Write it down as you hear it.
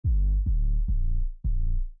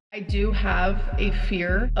I do have a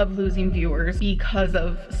fear of losing viewers because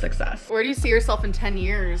of success. Where do you see yourself in 10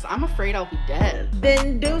 years? I'm afraid I'll be dead.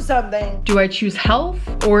 Then do something. Do I choose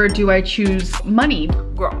health or do I choose money?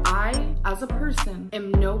 Girl, I, as a person,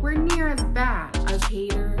 am nowhere near as bad as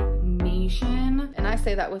hater nation. And I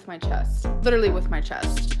say that with my chest, literally with my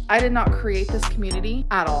chest. I did not create this community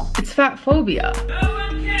at all. It's fat phobia. No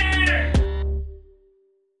one cares!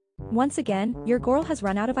 Once again, your girl has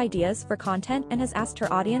run out of ideas for content and has asked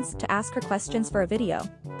her audience to ask her questions for a video.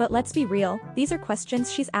 But let's be real, these are questions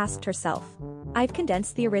she's asked herself. I've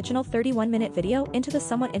condensed the original 31-minute video into the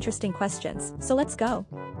somewhat interesting questions, so let's go.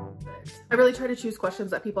 I really try to choose questions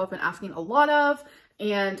that people have been asking a lot of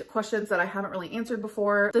and questions that I haven't really answered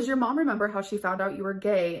before. Does your mom remember how she found out you were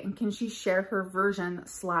gay, and can she share her version /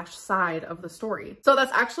 side of the story? So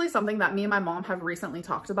that's actually something that me and my mom have recently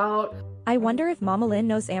talked about. I wonder if Mama Lynn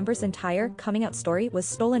knows Amber's entire coming out story was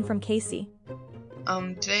stolen from Casey.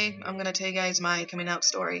 Today I'm gonna tell you guys my coming out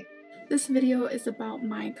story. This video is about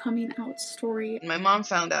my coming out story. My mom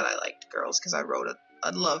found out I liked girls because I wrote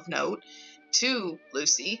a love note to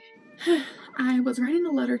Lucy. I was writing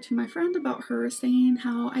a letter to my friend about her saying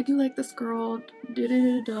how I do like this girl,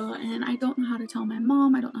 and I don't know how to tell my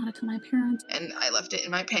mom, I don't know how to tell my parents. And I left it in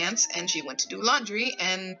my pants and she went to do laundry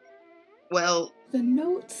and, well... The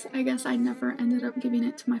notes, I guess I never ended up giving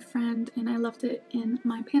it to my friend, and I left it in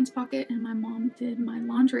my pants pocket and my mom did my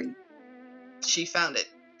laundry. She found it,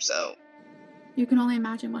 so... You can only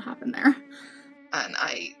imagine what happened there. And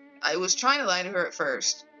I was trying to lie to her at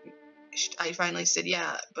first. I finally said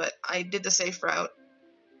yeah, but I did the safe route.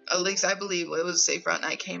 At least I believe it was a safe route, and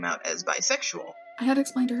I came out as bisexual. I had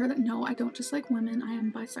explained to her that no, I don't just like women, I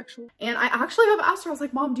am bisexual. And I actually have asked her, I was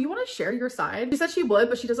like, Mom, do you want to share your side? She said she would,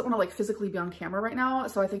 but she doesn't want to like physically be on camera right now.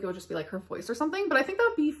 So I think it would just be like her voice or something. But I think that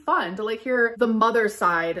would be fun to like hear the mother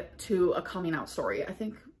side to a coming out story. I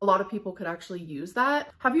think a lot of people could actually use that.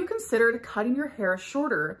 Have you considered cutting your hair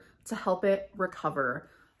shorter to help it recover?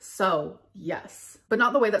 So yes, but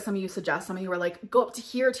not the way that some of you suggest. Some of you are like, go up to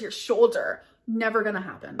here to your shoulder. Never gonna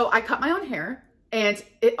happen. So I cut my own hair and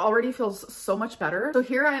it already feels so much better. So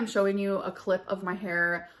here I am showing you a clip of my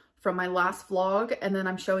hair from my last vlog, and then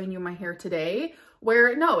I'm showing you my hair today,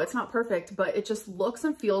 where no, it's not perfect, but it just looks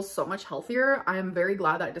and feels so much healthier. I am very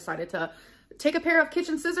glad that I decided to take a pair of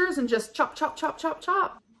kitchen scissors and just chop, chop, chop, chop,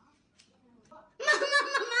 chop.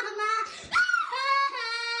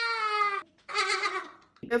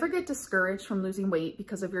 You ever get discouraged from losing weight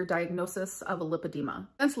because of your diagnosis of a lipedema?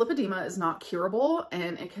 Since lipedema is not curable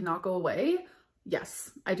and it cannot go away,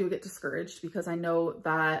 yes, I do get discouraged because I know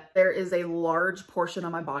that there is a large portion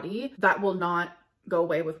of my body that will not go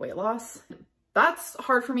away with weight loss. That's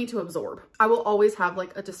hard for me to absorb. I will always have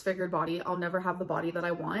like a disfigured body. I'll never have the body that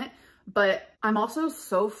I want, but I'm also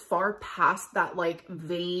so far past that like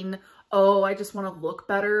vain, oh, I just want to look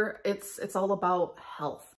better. It's all about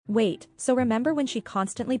health. Wait, so remember when she'd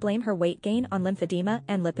constantly blame her weight gain on lymphedema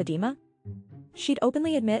and lipedema? She'd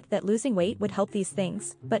openly admit that losing weight would help these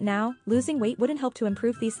things, but now, losing weight wouldn't help to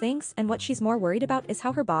improve these things, and what she's more worried about is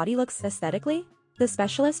how her body looks aesthetically? The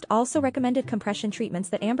specialist also recommended compression treatments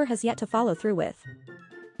that Amber has yet to follow through with.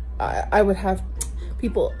 I would have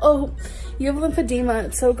people, oh, you have lymphedema,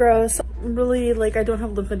 it's so gross. Really, like, I don't have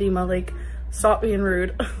lymphedema, like, stop being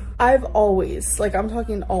rude. I've always, like I'm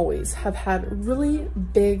talking always, have had really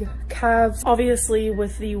big calves. Obviously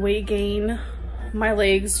with the weight gain, my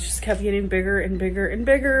legs just kept getting bigger and bigger and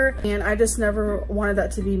bigger. And I just never wanted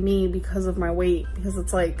that to be me because of my weight, because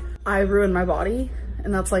it's like, I ruined my body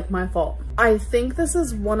and that's like my fault. I think this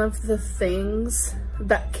is one of the things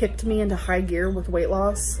that kicked me into high gear with weight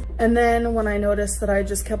loss. And then when I noticed that I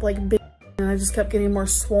just kept like big and I just kept getting more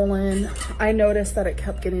swollen, I noticed that it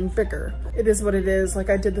kept getting bigger. It is what it is. Like,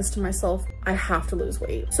 I did this to myself. I have to lose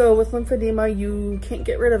weight. So with lymphedema, you can't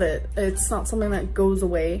get rid of it. It's not something that goes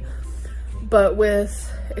away. But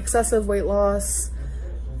with excessive weight loss,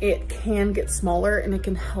 it can get smaller and it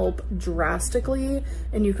can help drastically.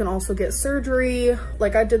 And you can also get surgery.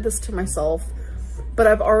 Like, I did this to myself, but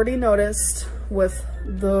I've already noticed with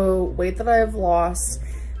the weight that I have lost,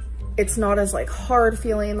 it's not as like hard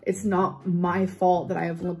feeling. It's not my fault that I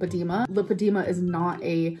have lipedema. Lipedema is not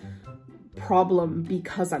a problem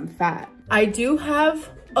because I'm fat. I do have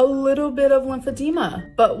a little bit of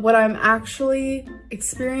lymphedema, but what I'm actually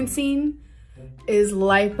experiencing is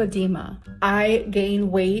lipedema. I gain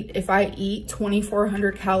weight if I eat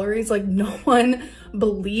 2,400 calories. Like, no one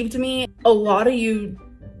believed me. A lot of you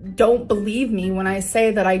don't believe me when I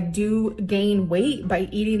say that I do gain weight by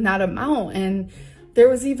eating that amount. And There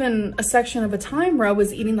was even a section of a time where I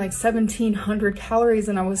was eating like 1,700 calories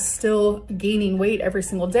and I was still gaining weight every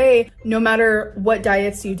single day. No matter what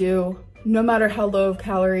diets you do, no matter how low of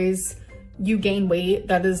calories, you gain weight.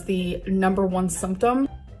 That is the #1 symptom.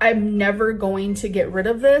 I'm never going to get rid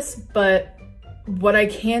of this, but what I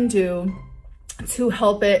can do to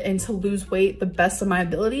help it and to lose weight the best of my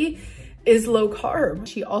ability is low carb.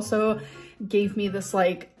 She also gave me this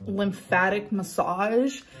like lymphatic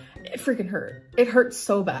massage. It freaking hurt. It hurt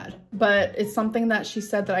so bad, but it's something that she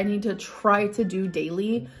said that I need to try to do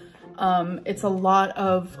daily. It's a lot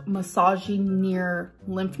of massaging near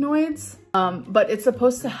lymph nodes, but it's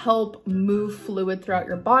supposed to help move fluid throughout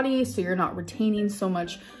your body so you're not retaining so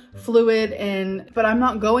much fluid. But I'm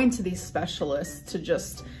not going to these specialists to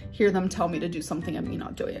just hear them tell me to do something and me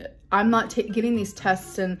not doing it. I'm not getting these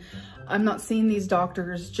tests and I'm not seeing these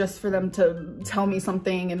doctors just for them to tell me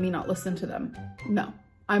something and me not listen to them. No.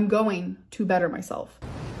 I'm going to better myself.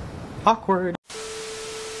 Awkward.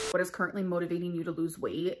 What is currently motivating you to lose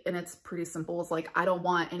weight? And it's pretty simple. It's like, I don't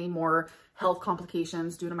want any more health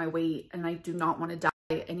complications due to my weight, and I do not want to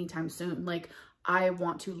die anytime soon. Like, I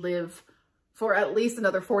want to live for at least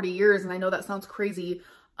another 40 years. And I know that sounds crazy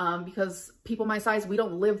because people my size, we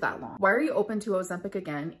don't live that long. Why are you open to Ozempic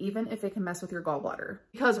again, even if it can mess with your gallbladder?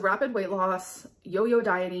 Because rapid weight loss, yo-yo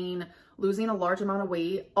dieting, losing a large amount of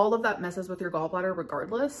weight, all of that messes with your gallbladder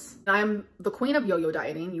regardless. I'm the queen of yo-yo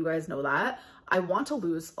dieting, you guys know that. I want to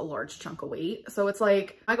lose a large chunk of weight. So it's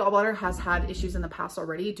like, my gallbladder has had issues in the past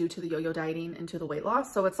already due to the yo-yo dieting and to the weight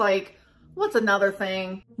loss. So it's like, what's another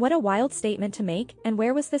thing? What a wild statement to make, and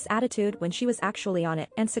where was this attitude when she was actually on it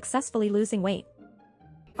and successfully losing weight?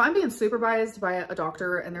 If I'm being supervised by a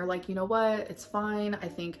doctor and they're like, you know what, it's fine, I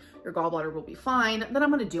think your gallbladder will be fine, then I'm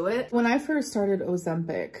gonna do it. When I first started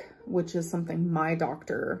Ozempic, which is something my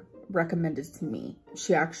doctor recommended to me,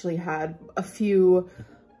 she actually had a few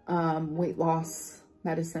weight loss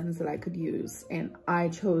medicines that I could use, and I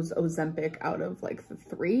chose Ozempic out of like the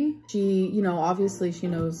 3. She, you know, obviously she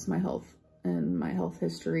knows my health and my health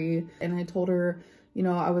history, and I told her, you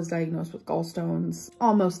know, I was diagnosed with gallstones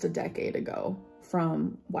almost a decade ago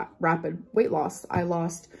from rapid weight loss. I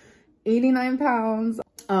lost 89 pounds.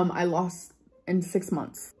 I lost in 6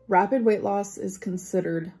 months. Rapid weight loss is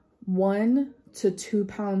considered 1 to 2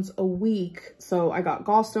 pounds a week. So I got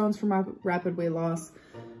gallstones from rapid weight loss.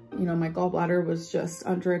 You know, my gallbladder was just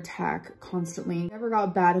under attack constantly. It never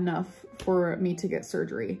got bad enough for me to get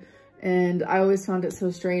surgery. And I always found it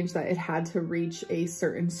so strange that it had to reach a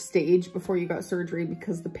certain stage before you got surgery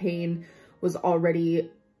because the pain was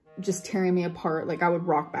already just tearing me apart. Like, I would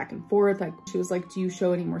rock back and forth. Like, she was like, do you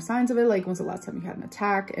show any more signs of it? Like, when's the last time you had an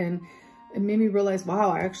attack? And it made me realize,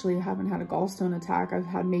 wow, I actually haven't had a gallstone attack. I've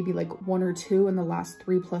had maybe like 1 or 2 in the last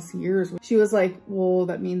 3+ years. She was like, well,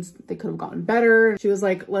 that means they could have gotten better. She was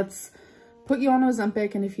like, let's put you on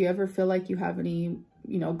Ozempic, and if you ever feel like you have any,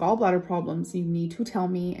 you know, gallbladder problems, you need to tell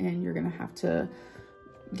me and you're gonna have to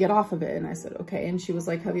get off of it. And I said, okay. And she was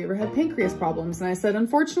like, have you ever had pancreas problems? And I said,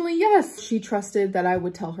 unfortunately, yes. She trusted that I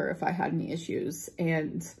would tell her if I had any issues.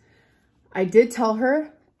 And I did tell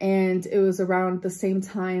her. And it was around the same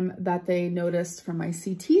time that they noticed from my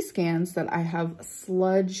CT scans that I have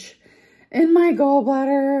sludge in my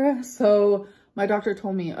gallbladder. So my doctor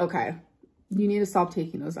told me, okay, you need to stop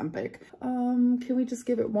taking Ozempic. Can we just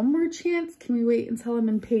give it one more chance? Can we wait until I'm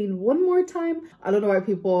in pain one more time? I don't know why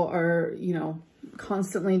people are, you know,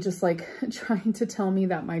 constantly just like trying to tell me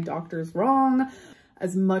that my doctor's wrong.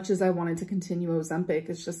 As much as I wanted to continue Ozempic,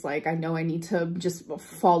 it's just like, I know I need to just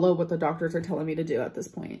follow what the doctors are telling me to do at this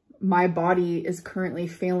point. My body is currently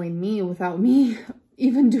failing me without me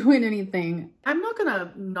even doing anything. I'm not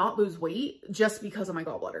gonna not lose weight just because of my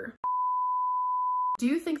gallbladder. Do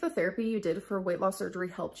you think the therapy you did for weight loss surgery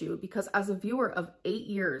helped you? Because as a viewer of 8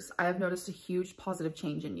 years, I have noticed a huge positive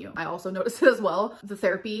change in you. I also noticed it as well. The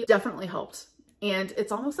therapy definitely helped. And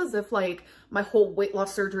it's almost as if like my whole weight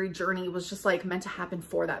loss surgery journey was just like meant to happen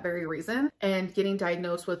for that very reason. And getting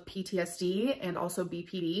diagnosed with PTSD and also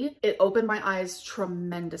BPD, it opened my eyes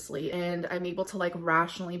tremendously. And I'm able to like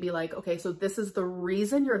rationally be like, okay, so this is the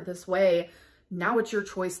reason you're this way. Now it's your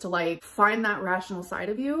choice to like find that rational side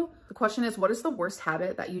of you. The question is, what is the worst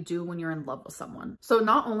habit that you do when you're in love with someone? So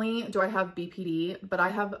not only do I have BPD, but I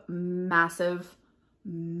have massive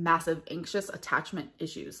anxious attachment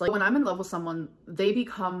issues. Like when I'm in love with someone, they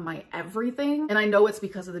become my everything. And I know it's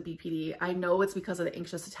because of the BPD. I know it's because of the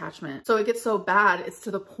anxious attachment. So it gets so bad, it's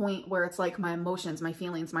to the point where it's like my emotions, my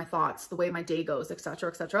feelings, my thoughts, the way my day goes,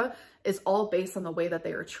 etc., is all based on the way that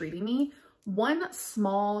they are treating me. One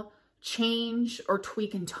small change or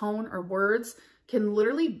tweak in tone or words can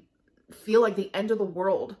literally feel like the end of the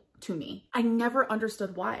world to me. I never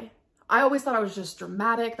understood why. I always thought I was just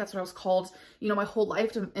dramatic. That's what I was called, you know, my whole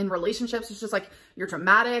life in relationships. It's just like, you're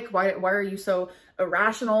dramatic. Why are you so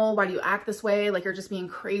irrational? Why do you act this way? Like, you're just being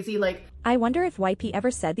crazy. Like, I wonder if Wipey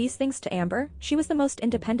ever said these things to Amber. She was the most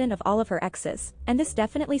independent of all of her exes, and this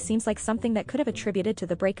definitely seems like something that could have attributed to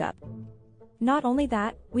the breakup. Not only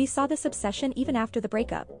that, we saw this obsession even after the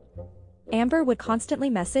breakup. Amber would constantly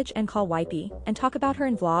message and call Wipey, and talk about her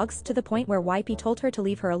in vlogs to the point where Wipey told her to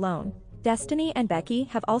leave her alone. Destiny and Becky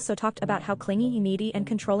have also talked about how clingy, needy, and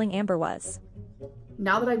controlling Amber was.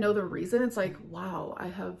 Now that I know the reason, it's like, wow, I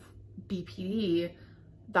have BPD.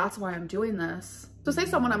 That's why I'm doing this. So say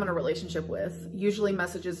someone I'm in a relationship with usually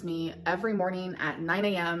messages me every morning at 9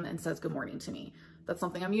 a.m. and says good morning to me. That's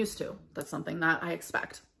something I'm used to. That's something that I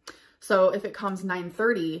expect. So if it comes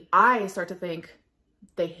 9:30, I start to think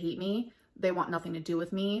they hate me. They want nothing to do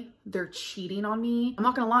with me. They're cheating on me. I'm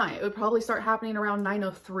not gonna lie, it would probably start happening around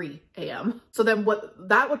 9:03 a.m. So then what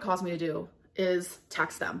that would cause me to do is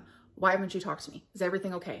text them. Why haven't you talked to me? Is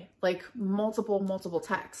everything okay? Like multiple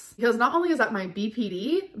texts. Because not only is that my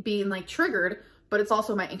BPD being like triggered, but it's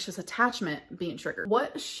also my anxious attachment being triggered.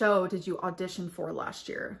 What show did you audition for last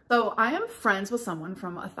year? So I am friends with someone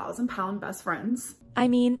from 1,000 Pound Best Friends. I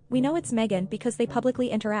mean, we know it's Megan because they publicly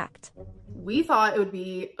interact. We thought it would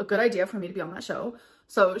be a good idea for me to be on that show.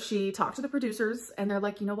 So she talked to the producers and they're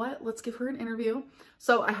like, you know what, let's give her an interview.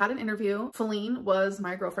 So I had an interview. Feline was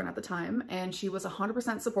my girlfriend at the time and she was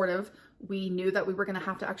 100% supportive. We knew that we were gonna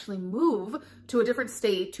have to actually move to a different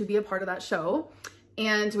state to be a part of that show.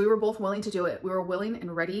 And we were both willing to do it. We were willing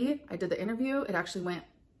and ready. I did the interview. It actually went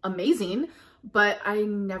amazing, but I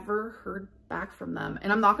never heard back from them.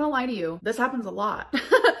 And I'm not gonna lie to you, this happens a lot.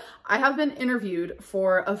 I have been interviewed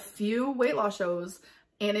for a few weight loss shows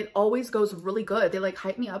and it always goes really good. They like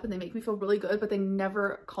hype me up and they make me feel really good, but they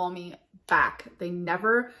never call me back. They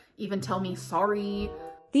never even tell me sorry.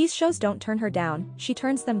 These shows don't turn her down, she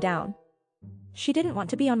turns them down. She didn't want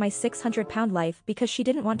to be on My 600-Pound Life because she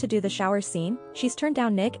didn't want to do the shower scene. She's turned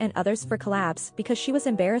down Nick and others for collabs because she was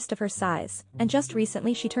embarrassed of her size. And just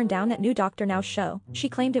recently she turned down that new Dr. Now show. She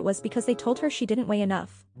claimed it was because they told her she didn't weigh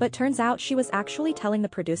enough. But turns out she was actually telling the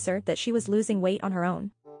producer that she was losing weight on her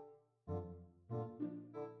own.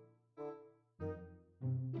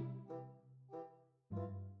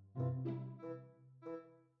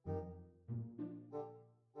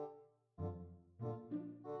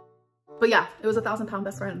 But yeah, it was 1,000 Pound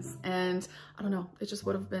Best Friends. And I don't know, it just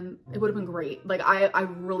would have been great. Like I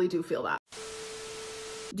really do feel that.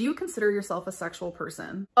 Do you consider yourself a sexual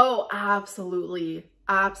person? Oh, absolutely.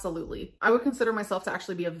 Absolutely. I would consider myself to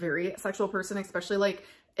actually be a very sexual person, especially like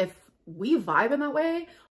if we vibe in that way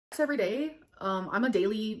every day. I'm a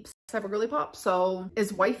daily type of girly pop. So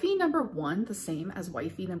is wifey number 1 the same as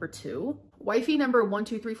wifey number 2? Wifey number 1,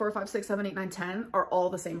 2, 3, 4, 5, 6, 7, 8, 9, 10 are all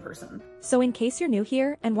the same person. So in case you're new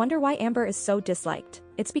here and wonder why Amber is so disliked,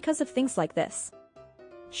 it's because of things like this.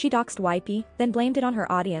 She doxed Wipey, then blamed it on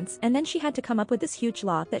her audience, and then she had to come up with this huge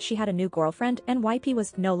law that she had a new girlfriend and Wipey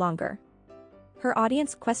was no longer. Her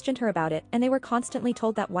audience questioned her about it and they were constantly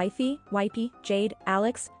told that Wifey, Wipey, Jade,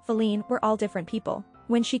 Alex, Feline were all different people.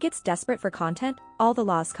 When she gets desperate for content, all the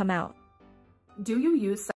laws come out. Do you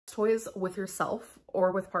use sex toys with yourself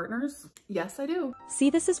or with partners? Yes, I do. See,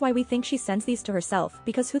 this is why we think she sends these to herself,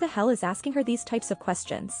 because who the hell is asking her these types of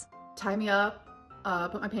questions? Tie me up,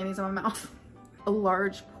 put my panties in my mouth. A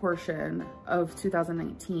large portion of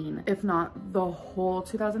 2019, if not the whole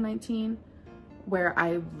 2019, where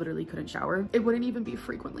I literally couldn't shower. It wouldn't even be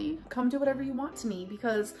frequently. Come do whatever you want to me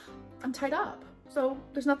because I'm tied up. So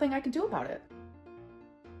there's nothing I can do about it.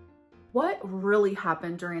 What really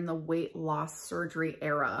happened during the weight loss surgery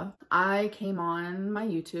era? I came on my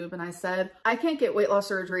YouTube and I said, I can't get weight loss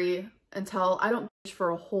surgery until I don't bitch for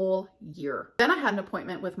a whole year. Then I had an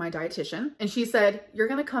appointment with my dietitian and she said, you're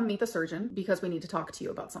gonna come meet the surgeon because we need to talk to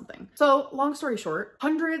you about something. So long story short,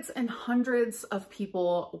 hundreds and hundreds of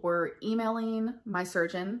people were emailing my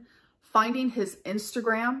surgeon, finding his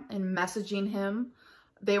Instagram and messaging him.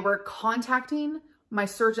 They were contacting my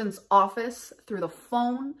surgeon's office through the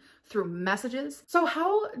phone, through messages. So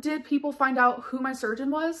how did people find out who my surgeon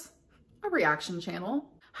was? A reaction channel.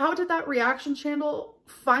 How did that reaction channel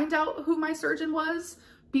find out who my surgeon was?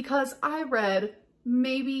 Because I read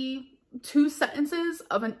maybe 2 sentences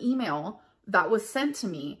of an email that was sent to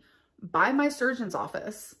me by my surgeon's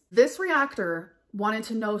office. This reactor wanted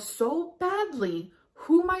to know so badly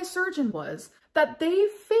who my surgeon was that they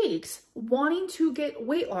faked wanting to get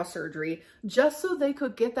weight loss surgery just so they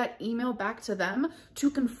could get that email back to them to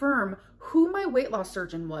confirm who my weight loss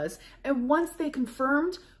surgeon was. And once they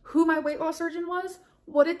confirmed who my weight loss surgeon was,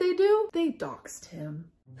 what did they do? They doxed him.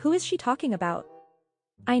 Who is she talking about?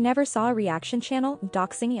 I never saw a reaction channel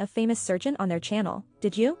doxing a famous surgeon on their channel,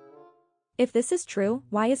 did you? If this is true,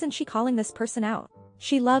 why isn't she calling this person out?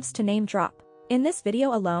 She loves to name drop. In this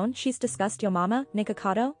video alone, she's discussed Yo Mama,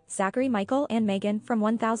 Nikocado, Zachary Michael and Megan from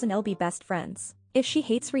 1000lb Best Friends. If she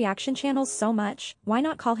hates reaction channels so much, why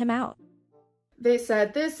not call him out? They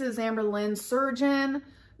said, this is Amberlynn's surgeon.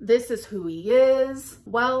 This is who he is.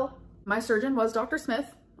 Well, my surgeon was Dr.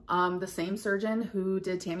 Smith, the same surgeon who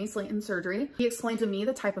did Tammy Slayton's surgery. He explained to me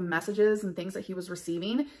the type of messages and things that he was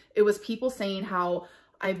receiving. It was people saying how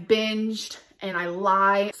I binged and I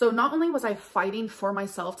lie. So not only was I fighting for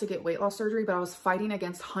myself to get weight loss surgery, but I was fighting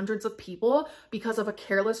against hundreds of people because of a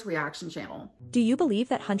careless reaction channel. Do you believe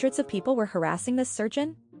that hundreds of people were harassing this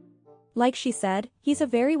surgeon? Like she said, he's a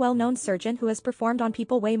very well-known surgeon who has performed on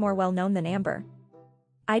people way more well-known than Amber.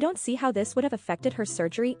 I don't see how this would have affected her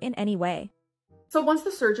surgery in any way. So once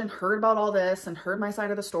the surgeon heard about all this and heard my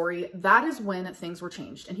side of the story, that is when things were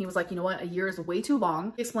changed. And he was like, you know what, a year is way too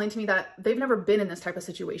long. He explained to me that they've never been in this type of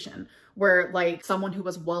situation where like someone who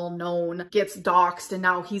was well known gets doxxed and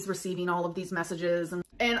now he's receiving all of these messages.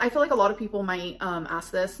 And I feel like a lot of people might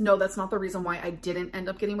ask this. No, that's not the reason why I didn't end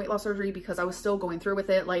up getting weight loss surgery, because I was still going through with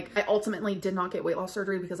it. Like, I ultimately did not get weight loss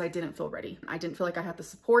surgery because I didn't feel ready. I didn't feel like I had the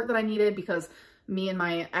support that I needed because me and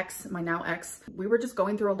my ex, my now ex, we were just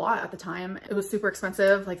going through a lot at the time. It was super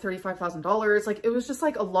expensive, like $35,000. Like, it was just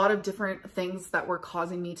like a lot of different things that were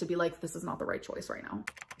causing me to be like, this is not the right choice right now.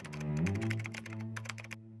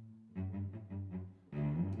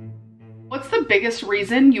 What's the biggest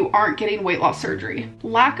reason you aren't getting weight loss surgery?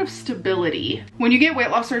 Lack of stability. When you get weight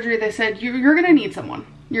loss surgery, they said you're gonna need someone.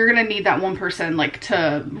 You're gonna need that one person like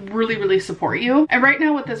to really, really support you. And right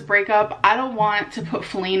now with this breakup, I don't want to put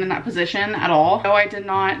Feline in that position at all. No, I did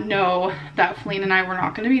not know that Feline and I were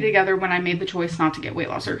not gonna be together when I made the choice not to get weight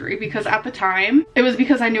loss surgery, because at the time, it was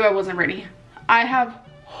because I knew I wasn't ready. I have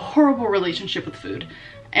horrible relationship with food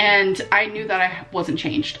and I knew that I wasn't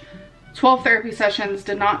changed. 12 therapy sessions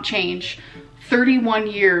did not change 31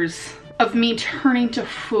 years of me turning to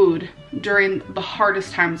food during the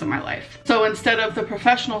hardest times of my life. So instead of the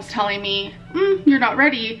professionals telling me, you're not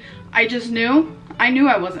ready, I just knew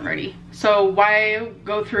I wasn't ready. So why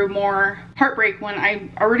go through more heartbreak when I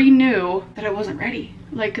already knew that I wasn't ready?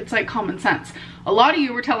 Like, it's like common sense. A lot of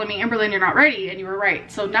you were telling me, Amberlynn, you're not ready, and you were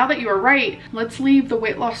right. So now that you are right, let's leave the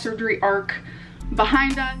weight loss surgery arc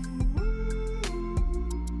behind us.